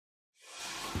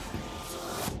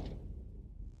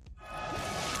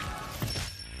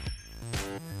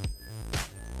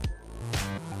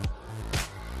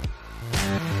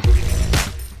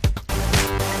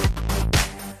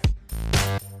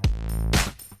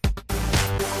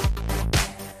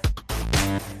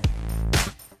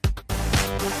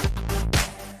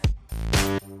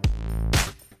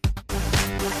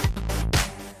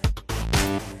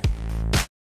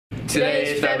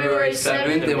February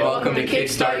 7th and welcome to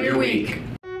Kickstart Your Week.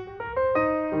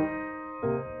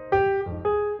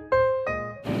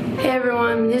 Hey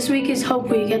everyone, this week is Hope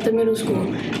Week at the middle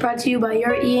school, brought to you by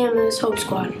your EMS Hope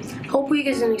Squad. Hope Week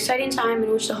is an exciting time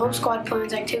in which the Hope Squad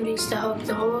plans activities to help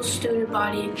the whole student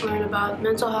body learn about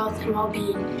mental health and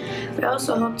well-being. We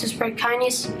also hope to spread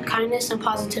kindness and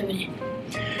positivity.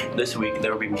 This week,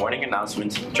 there will be morning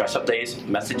announcements, dress-up days,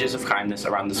 messages of kindness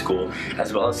around the school,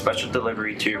 as well as special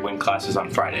delivery to your WIN classes on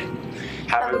Friday.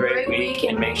 Have a great week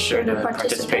and make sure to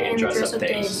participate in dress-up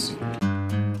days.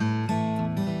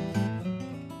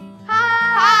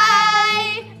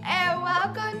 Hi, and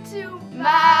welcome to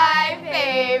my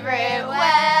favorite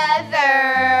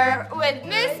weather with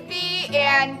Miss B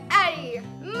and Eddie.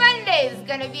 Monday is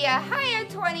going to be a high of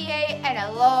 28 and a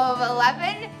low of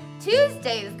 11.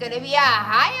 Tuesday is going to be a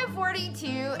high of 42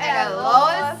 and a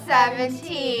low of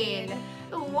 17.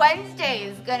 Wednesday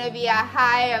is going to be a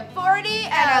high of 40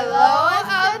 and a low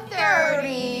of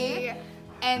 30.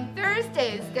 And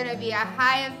Thursday is going to be a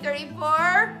high of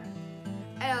 34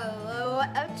 and a low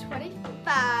of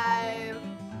 25.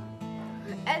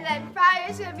 And then Friday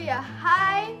is going to be a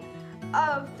high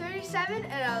of 37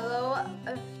 and a low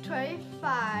of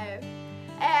 25.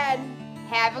 And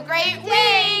have a great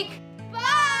week!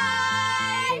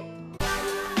 Bye!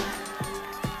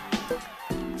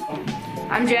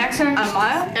 I'm Jackson. I'm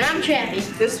Maya. And I'm Chappie.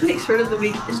 This week's word of the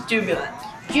week is jubilant.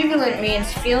 Jubilant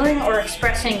means feeling or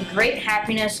expressing great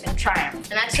happiness and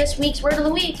triumph. And that's this week's word of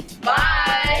the week.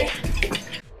 Bye!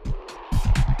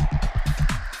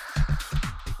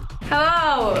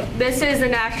 Hello, this is the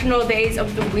National Days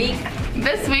of the Week.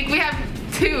 This week we have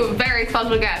two very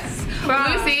special guests,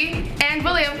 Lucy and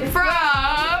William from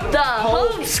The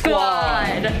Hope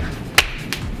Squad.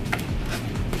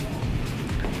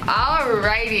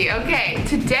 Alrighty, okay,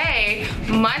 today,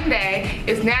 Monday,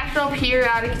 is National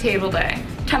Periodic Table Day.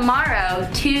 Tomorrow,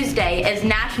 Tuesday, is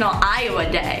National Iowa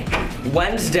Day.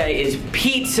 Wednesday is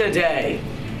Pizza Day.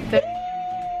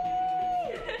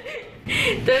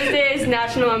 Thursday is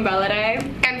National Umbrella Day.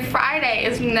 And Friday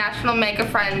is National Make a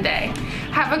Friend Day.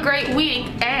 Have a great week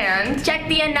and Check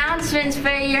the announcements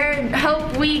for your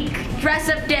Hope Week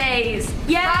dress-up days.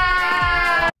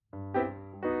 bye!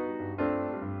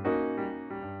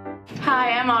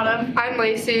 Hi, I'm Autumn. I'm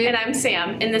Lacey. And I'm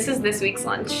Sam, and this is this week's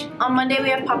lunch. On Monday we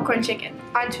have popcorn chicken.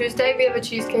 On Tuesday we have a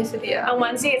cheese quesadilla. On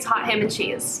Wednesday, it's hot ham and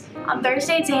cheese. On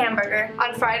Thursday it's a hamburger.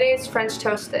 On Friday it's French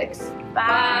toast sticks.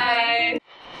 Bye!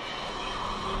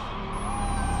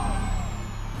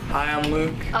 Hi, I'm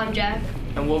Luke, I'm Jack.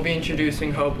 and we'll be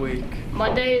introducing Hope Week.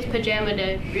 Monday is Pajama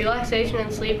Day. Relaxation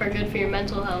and sleep are good for your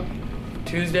mental health.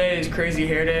 Tuesday is Crazy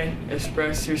Hair Day.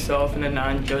 Express yourself in a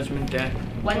non-judgment day.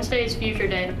 Wednesday is Future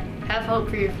Day. Have hope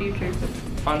for your future.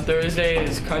 On Thursday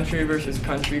is Country versus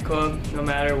Country Club. No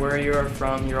matter where you are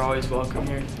from, you're always welcome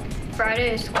here.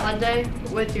 Friday is Squad Day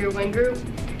with your WIN group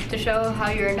to show how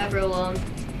you're never alone.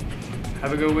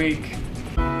 Have a good week.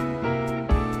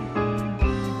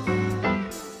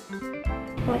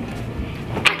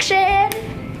 Action!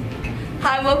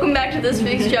 Hi, welcome back to this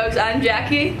week's jokes. I'm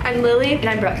Jackie. I'm Lily. And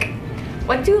I'm Brooke.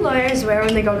 What do lawyers wear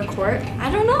when they go to court?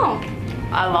 I don't know.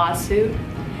 A lawsuit.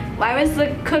 Why was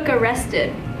the cook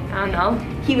arrested? I don't know.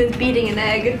 He was beating an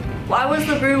egg. Why was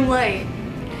the broom late?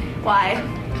 Why?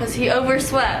 Because he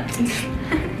overslept.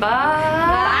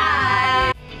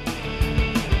 Bye.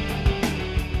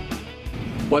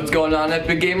 What's going on,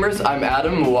 Epic Gamers? I'm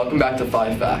Adam and welcome back to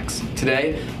 5 Facts.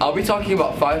 Today, I'll be talking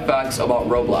about 5 facts about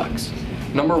Roblox.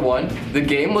 Number 1, the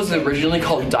game was originally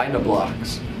called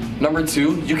Dynablocks. Number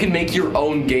 2, you can make your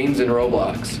own games in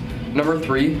Roblox. Number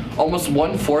 3, almost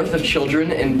 1/4 of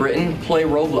children in Britain play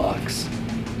Roblox.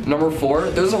 Number 4,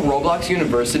 there's a Roblox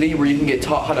university where you can get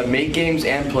taught how to make games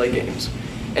and play games.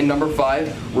 And number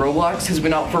 5, Roblox has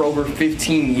been out for over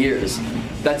 15 years.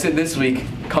 That's it this week.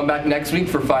 Come back next week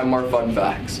for 5 more fun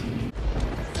facts.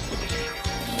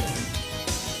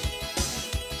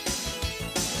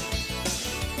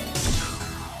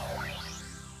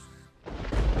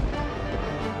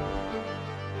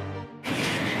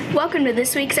 Welcome to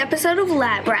this week's episode of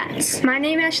Lab Rats. My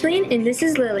name is Ashleen and this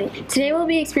is Lily. Today we'll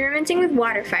be experimenting with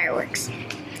water fireworks.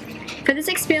 For this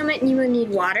experiment you will need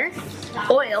water,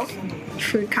 oil,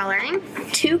 food coloring,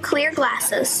 2 clear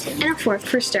glasses, and a fork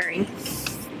for stirring.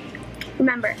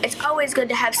 Remember, it's always good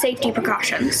to have safety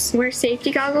precautions. Wear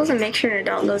safety goggles and make sure an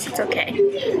adult knows it's okay.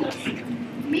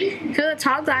 Fill a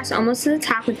tall glass almost to the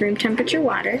top with room temperature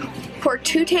water. Pour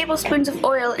 2 tablespoons of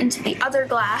oil into the other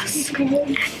glass.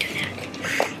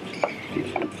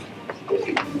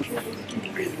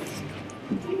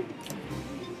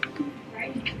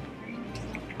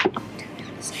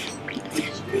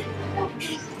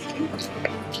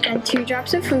 Add 2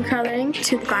 drops of food coloring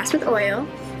to the glass with oil.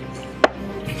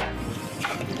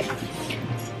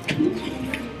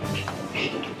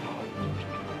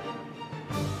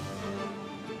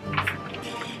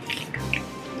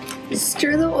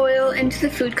 Stir the oil into the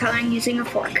food coloring using a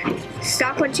fork.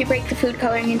 Stop once you break the food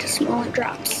coloring into smaller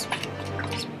drops.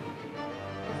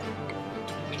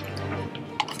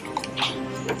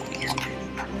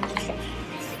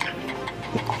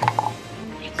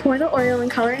 Pour the oil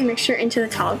and coloring mixture into the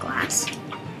tall glass.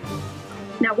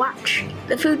 Now watch.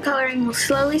 The food coloring will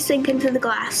slowly sink into the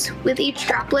glass. With each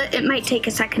droplet, it might take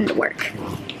a second to work.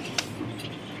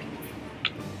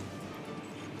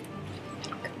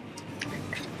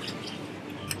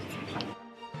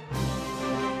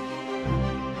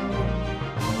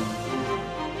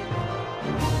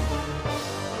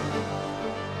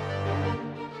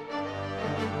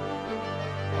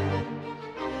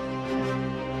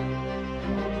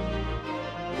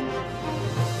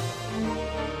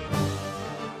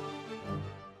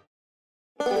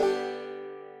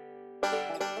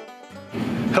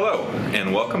 Hello,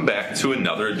 and welcome back to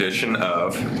another edition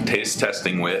of Taste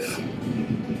Testing with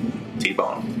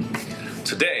T-Bone.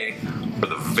 Today, for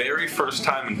the very first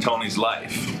time in Tony's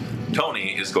life,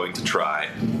 Tony is going to try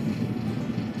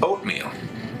oatmeal.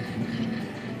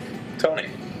 Tony.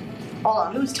 Hold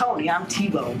on, who's Tony? I'm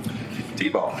T-Bone.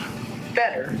 T-Bone.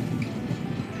 Better.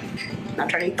 Not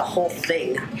trying to eat the whole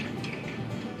thing.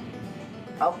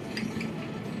 Oh.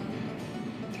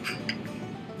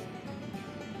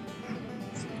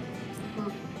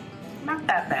 Not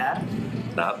that bad.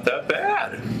 Not that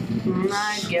bad.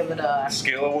 I'd give it a...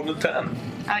 Scale of 1 to 10.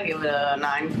 I'd give it a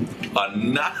 9. A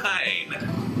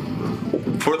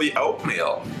 9 for the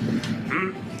oatmeal.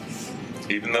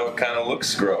 Even though it kind of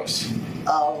looks gross.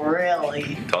 Oh,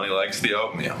 really? Tony likes the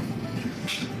oatmeal.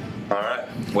 All right.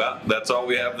 Well, that's all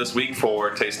we have this week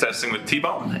for Taste Testing with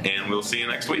T-Bone, and we'll see you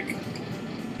next week.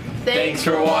 Thanks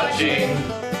for watching.